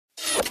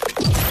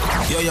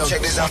Yo,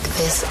 check this out.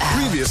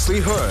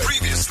 Previously heard.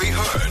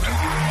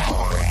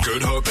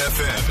 Good Hope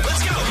FM.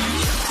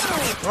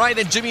 Let's go. Right,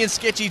 and Jimmy and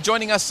Sketchy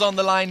joining us on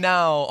the line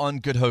now on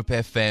Good Hope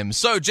FM.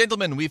 So,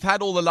 gentlemen, we've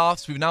had all the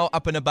laughs. We've now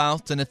up and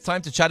about, and it's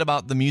time to chat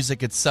about the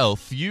music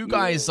itself. You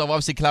guys have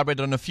obviously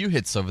collaborated on a few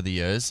hits over the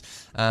years.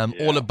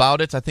 All About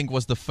It, I think,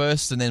 was the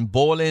first, and then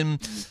Ballin'.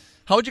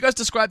 How would you guys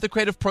describe the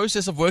creative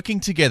process of working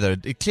together?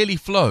 It clearly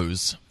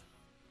flows.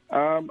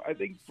 I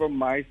think from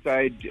my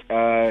side,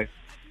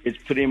 it's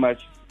pretty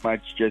much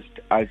just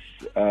us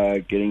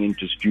getting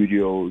into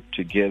studio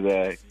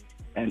together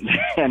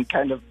and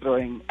kind of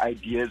throwing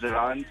ideas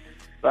around.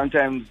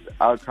 Sometimes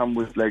I'll come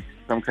with like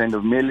some kind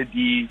of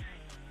melody,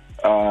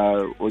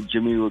 or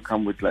Jimmy will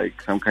come with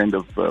like some kind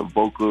of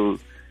vocal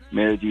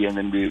melody, and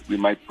then we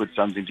might put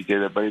something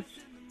together. But it's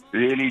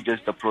really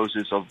just a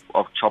process of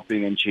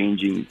chopping and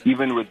changing.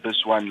 Even with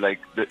this one, like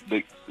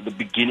the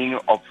beginning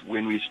of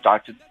when we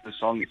started the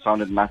song, it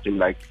sounded nothing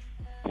like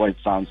what it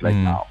sounds like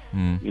now,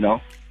 you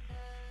know?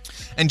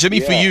 And Jimmy,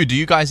 for you, do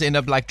you guys end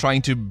up like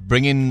trying to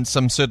bring in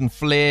some certain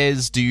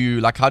flares? Do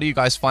you how do you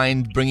guys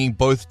find bringing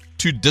both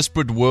two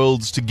disparate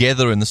worlds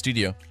together in the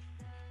studio?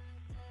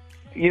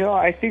 You know,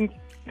 I think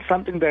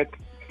something that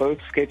both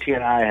Sketchy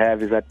and I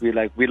have is that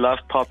we love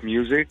pop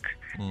music.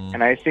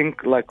 And I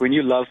think like when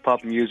you love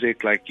pop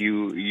music, like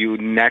you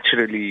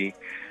naturally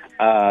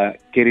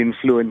get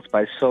influenced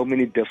by so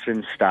many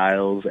different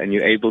styles, and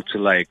you're able to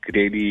like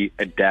really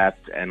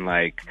adapt and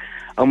like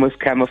almost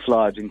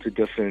camouflage into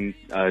different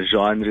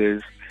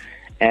genres.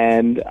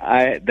 And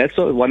that's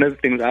one of the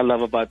things I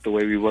love about the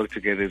way we work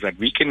together is that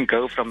we can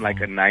go from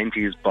like a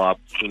 90s pop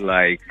to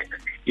like,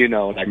 you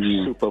know, like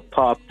super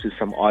pop to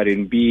some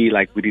R&B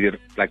like we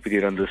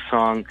did on this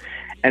song.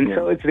 And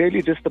so it's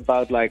really just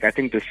about like, I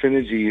think the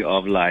synergy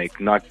of like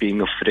not being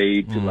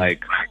afraid to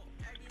like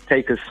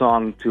take a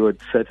song to a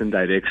certain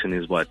direction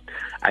is what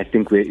I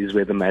think is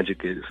where the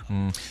magic is.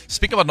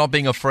 Speaking about not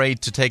being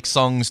afraid to take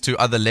songs to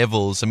other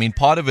levels, I mean,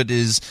 part of it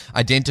is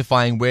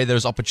identifying where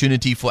there's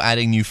opportunity for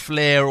adding new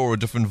flair or a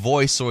different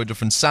voice or a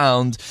different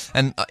sound.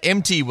 And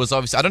Emtee was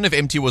obviously, I don't know if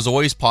Emtee was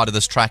always part of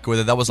this track,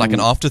 whether that was like an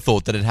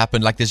afterthought that it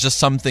happened, like there's just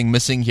something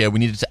missing here, we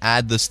needed to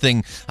add this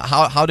thing.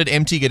 How did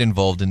Emtee get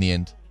involved in the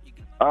end?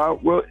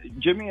 Well,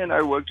 Jimmy and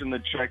I worked on the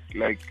track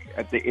like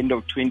at the end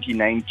of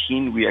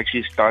 2019. We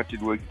actually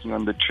started working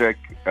on the track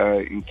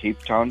in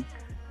Cape Town,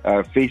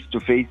 face to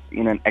face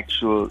in an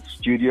actual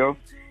studio.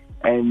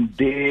 And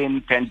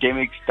then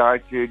pandemic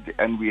started,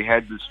 and we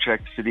had this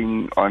track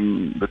sitting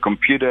on the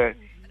computer,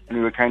 and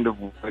we were kind of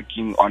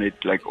working on it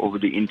like over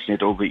the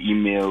internet, over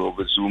email,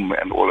 over Zoom,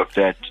 and all of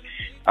that.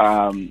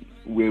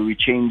 Where we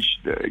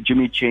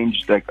Jimmy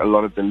changed like a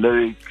lot of the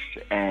lyrics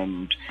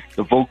and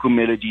the vocal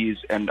melodies,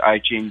 and I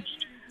changed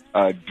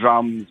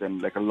drums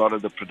and like a lot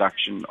of the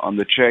production on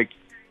the track.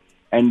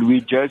 And we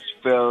just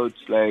felt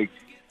like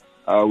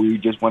we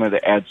just wanted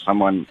to add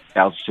someone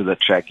else to the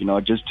track, you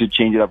know, just to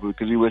change it up,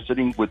 because we were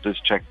sitting with this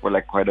track for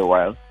like quite a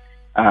while.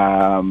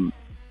 And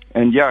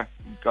yeah,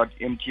 got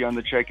Emtee on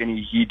the track, and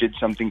he did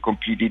something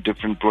completely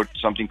different, brought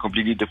something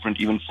completely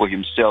different even for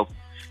himself,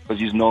 because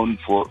he's known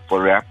for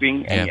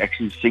rapping, and he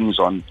actually sings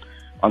on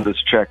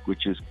this track,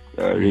 which is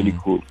really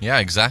cool. Yeah,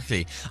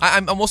 exactly.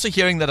 I'm also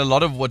hearing that a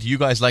lot of what you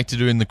guys like to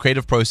do in the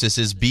creative process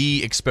is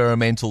be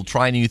experimental,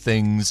 try new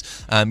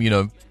things,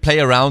 play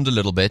around a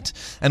little bit.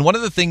 And one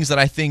of the things that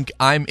I think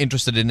I'm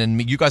interested in,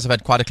 and you guys have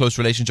had quite a close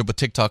relationship with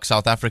TikTok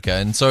South Africa,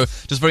 and so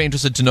just very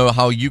interested to know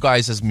how you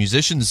guys as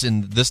musicians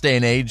in this day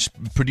and age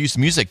produce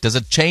music. Does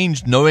it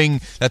change knowing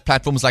that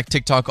platforms like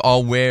TikTok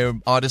are where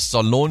artists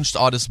are launched,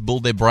 artists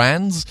build their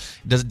brands?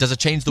 Does it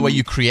change the way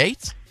you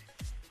create?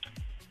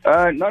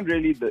 Not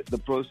really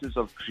the process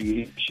of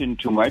creation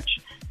too much,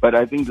 but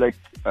I think like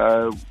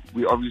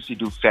we obviously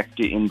do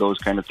factor in those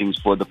kind of things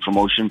for the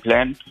promotion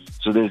plan.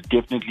 So there's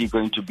definitely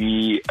going to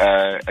be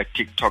a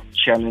TikTok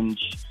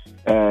challenge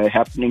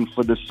happening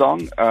for the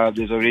song.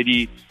 There's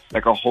already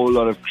like a whole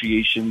lot of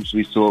creations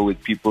we saw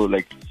with people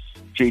like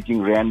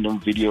creating random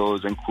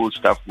videos and cool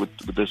stuff with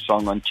the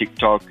song on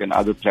TikTok and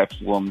other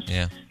platforms.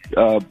 Yeah.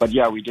 But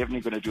yeah, we're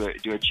definitely going to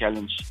do a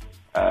challenge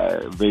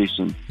very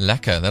soon.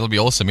 Lekker, that'll be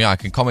awesome. Yeah, I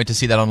can can't wait to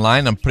see that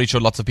online. I'm pretty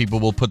sure lots of people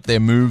will put their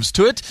moves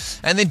to it.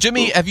 And then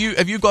Jimmy, have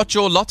you got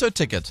your lotto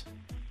ticket?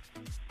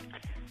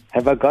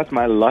 Have I got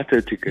my lotto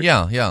ticket?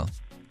 Yeah.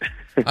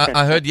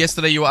 I heard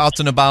yesterday you were out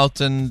and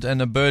about, and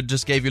a bird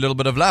just gave you a little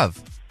bit of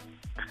love.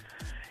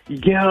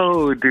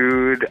 Yo,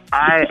 dude,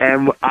 I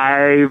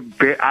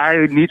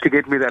need to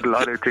get me that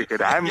lotto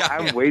ticket.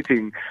 I'm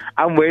waiting.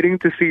 I'm waiting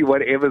to see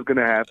whatever's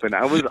gonna happen.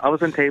 I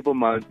was on Table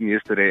Mountain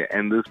yesterday,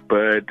 and this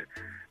bird,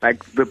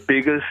 like the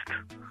biggest.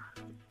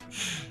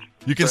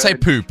 You can say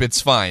poop. It's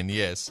fine.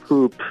 Yes.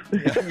 Poop.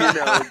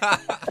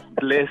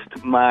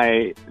 Blessed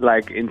my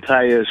like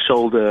entire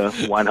shoulder,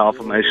 one half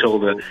of my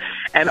shoulder,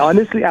 And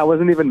honestly, I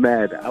wasn't even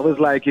mad. I was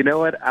like, you know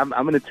what? I'm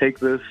going to take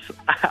this.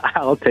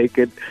 I'll take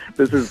it.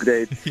 This is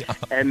great. Yeah.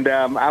 And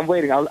I'm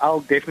waiting.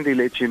 I'll definitely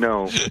let you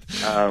know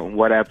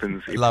what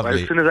happens.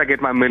 Lovely. As soon as I get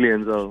my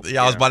millions,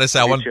 I was about to say,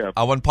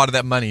 I want part of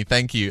that money.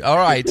 Thank you. All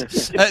right.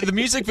 The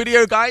music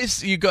video,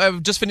 guys, you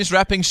just finished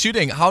wrapping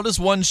shooting. How does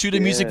one shoot a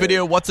music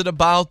video? What's it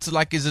about?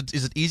 Like, is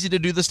it easy to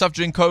do this stuff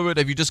during COVID?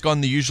 Have you just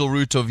gone the usual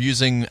route of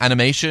using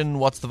animation?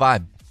 What's the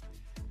vibe?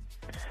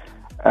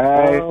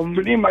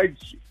 Pretty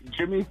much,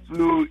 Jimmy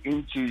flew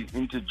into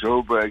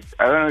Joburg.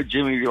 I don't know,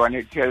 Jimmy, if you want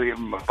to tell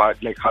him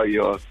about like how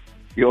your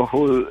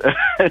whole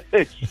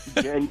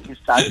journey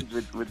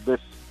started with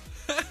this.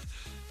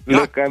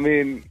 Look, I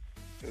mean,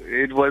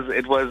 it was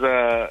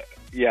a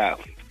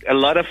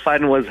lot of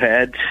fun was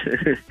had,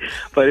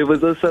 but it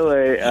was also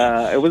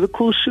a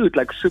cool shoot,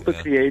 like super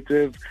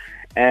creative.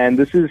 And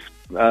this is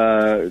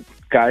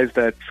guys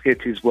that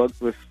Sketchy's worked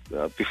with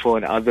before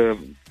in other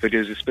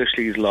videos,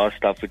 especially his last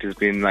stuff, which has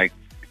been like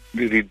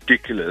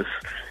ridiculous.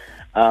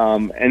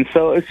 And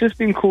so it's just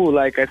been cool.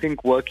 Like, I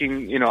think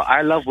working,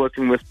 I love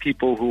working with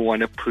people who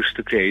want to push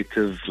the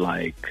creative,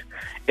 like,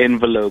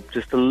 envelope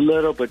just a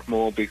little bit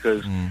more,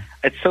 because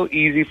it's so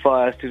easy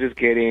for us to just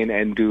get in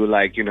and do,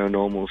 like,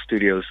 normal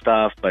studio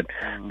stuff. But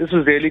this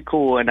was really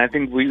cool. And I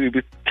think we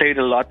played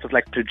a lot of,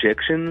 like,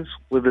 projections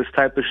with this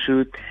type of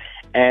shoot.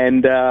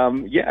 And,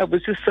 it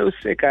was just so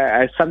sick.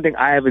 Something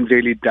I haven't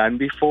really done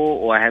before,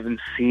 or I haven't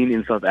seen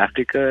in South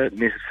Africa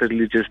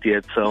necessarily just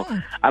yet. So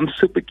I'm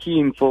super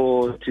keen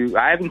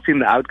I haven't seen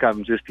the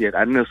outcome just yet.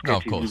 I don't know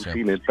if you've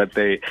seen it, but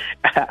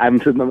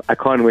I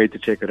can't wait to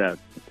check it out.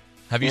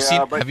 Have you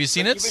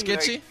seen it,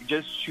 Sketchy? Like,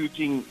 just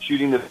shooting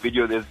the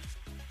video, there's,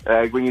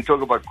 when you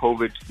talk about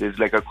COVID, there's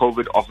like a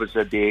COVID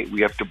officer there.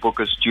 We have to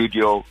book a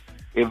studio.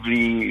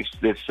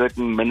 There's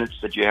certain minutes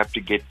that you have to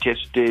get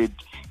tested.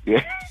 You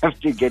have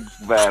to get,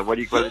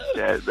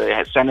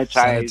 sanitized.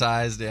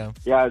 Sanitized, yeah.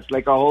 Yeah, it's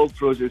like a whole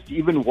process. To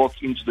even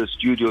walk into the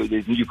studio,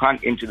 you can't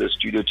enter the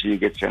studio till you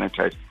get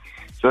sanitized.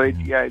 So,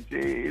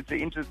 it's an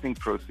interesting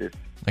process.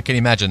 I can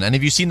imagine. And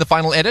have you seen the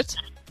final edit?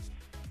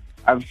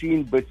 I've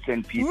seen bits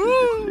and pieces.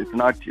 It's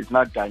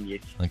not done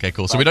yet. Okay,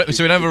 cool. So we don't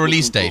have a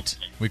release date.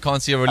 We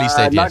can't see a release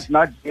date yet.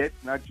 Not yet,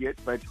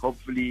 but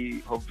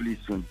hopefully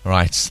soon.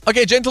 Right.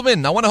 Okay,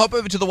 gentlemen, I want to hop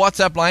over to the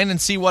WhatsApp line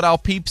and see what our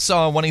peeps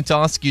are wanting to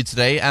ask you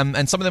today.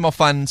 And some of them are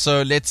fun,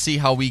 so let's see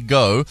how we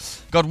go.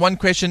 Got one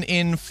question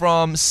in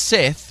from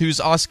Seth,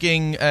 who's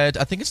asking, I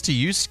think it's to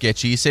you,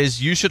 Sketchy. He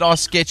says, you should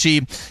ask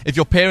Sketchy if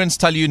your parents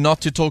tell you not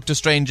to talk to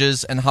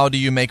strangers, and how do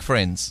you make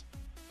friends?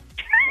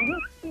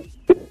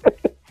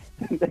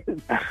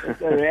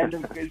 That's a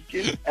random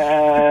question.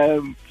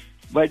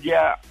 But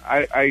yeah,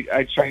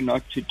 I try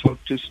not to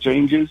talk to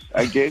strangers,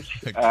 I guess.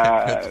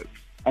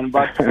 And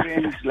about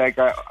friends, like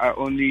I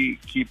only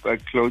keep a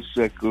close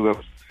circle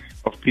of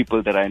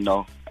people that I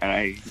know.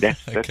 And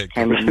that's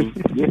kind of me.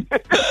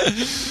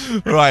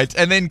 Right.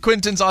 And then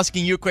Quinton's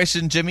asking you a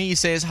question, Jimmy. He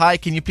says, hi,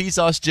 can you please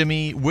ask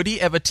Jimmy, would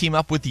he ever team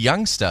up with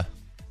Youngster?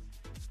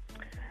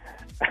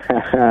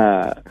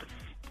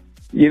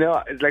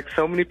 It's like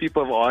so many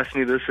people have asked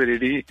me this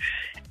already,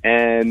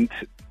 and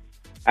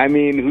I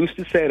mean, who's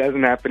to say it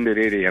hasn't happened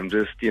already? I'm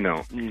just,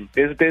 there's when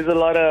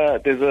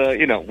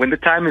the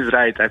time is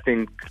right, I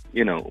think,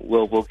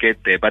 we'll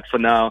get there. But for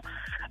now,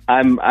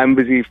 I'm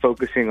busy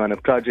focusing on a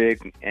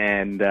project,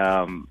 and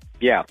when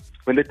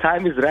the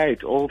time is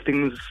right, all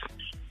things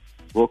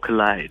will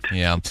collide.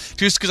 Yeah,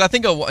 just because I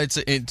think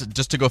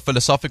just to go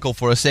philosophical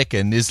for a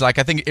second, is like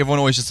I think everyone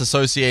always just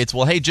associates,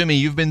 well, hey Jimmy,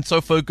 you've been so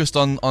focused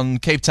on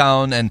Cape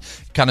Town and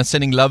kind of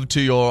sending love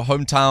to your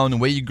hometown and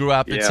where you grew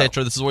up,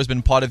 etc. This has always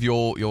been part of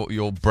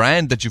your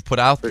brand that you've put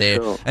out there,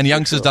 and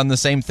Youngster's done the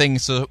same thing.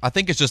 So I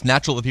think it's just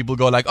natural that people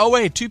go like, oh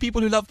wait, two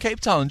people who love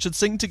Cape Town should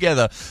sing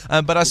together.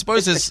 But I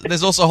suppose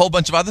there's also a whole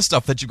bunch of other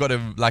stuff that you've got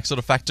to like sort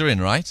of factor in,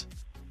 right?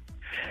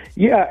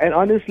 Yeah, and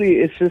honestly,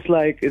 it's just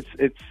like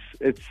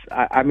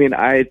I mean,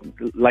 I,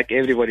 like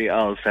everybody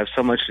else, have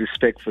so much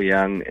respect for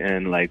Young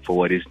and like for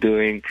what he's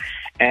doing.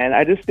 And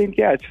I just think,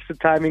 it's just a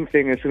timing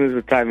thing. As soon as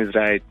the time is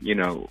right,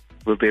 we'll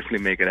definitely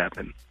make it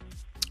happen.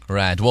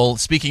 Rad. Well,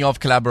 speaking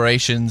of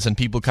collaborations and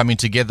people coming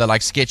together,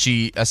 like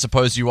Sketchy, I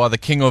suppose you are the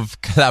king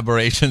of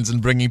collaborations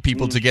and bringing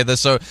people together.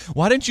 So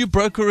why don't you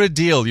broker a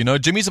deal?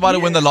 Jimmy's about to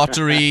win the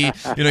lottery.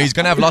 He's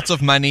going to have lots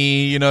of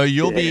money.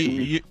 You'll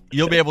be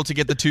able to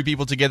get the two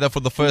people together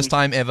for the first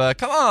time ever.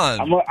 Come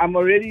on. I'm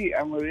already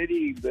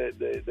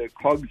the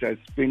cogs are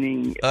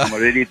spinning. I'm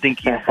already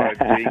thinking about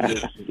doing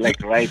this like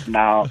right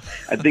now.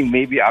 I think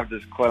maybe after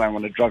this call, I'm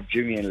going to drop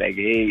Jimmy and like,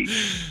 hey,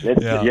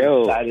 let's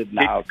get started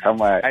now.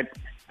 Come on.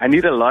 I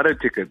need a lotto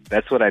ticket.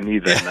 That's what I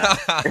need right now.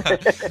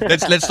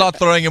 Let's start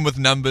throwing him with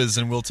numbers,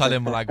 and we'll tell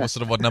him like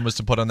what numbers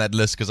to put on that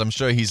list, because I'm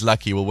sure he's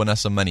lucky. We'll win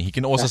us some money. He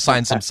can also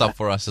sign some stuff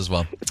for us as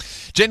well.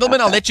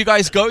 Gentlemen, I'll let you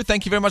guys go.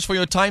 Thank you very much for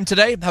your time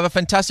today. Have a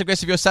fantastic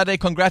rest of your Saturday.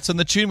 Congrats on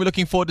the tune. We're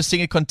looking forward to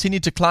seeing it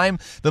continue to climb.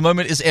 The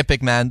moment is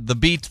epic, man. The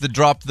beat, the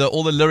drop,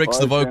 all the lyrics,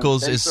 the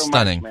vocals is so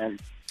stunning. Much, man.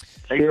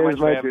 Thanks so much,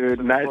 my man.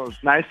 dude.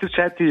 Nice to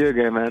chat to you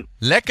again, man.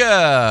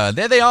 Lekker.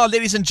 There they are,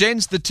 ladies and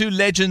gents, the two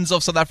legends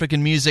of South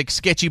African music,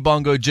 Sketchy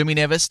Bongo, Jimmy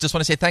Nevis. Just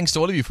want to say thanks to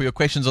all of you for your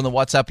questions on the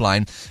WhatsApp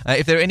line.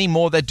 If there are any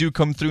more that do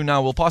come through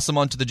now, we'll pass them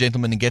on to the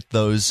gentleman and get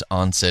those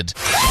answered.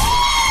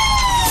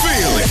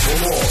 Feel it.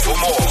 For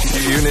more,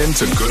 tune in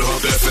to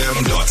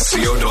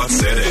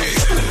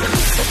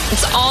goodhopefm.co.za.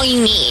 It's all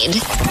you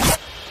need.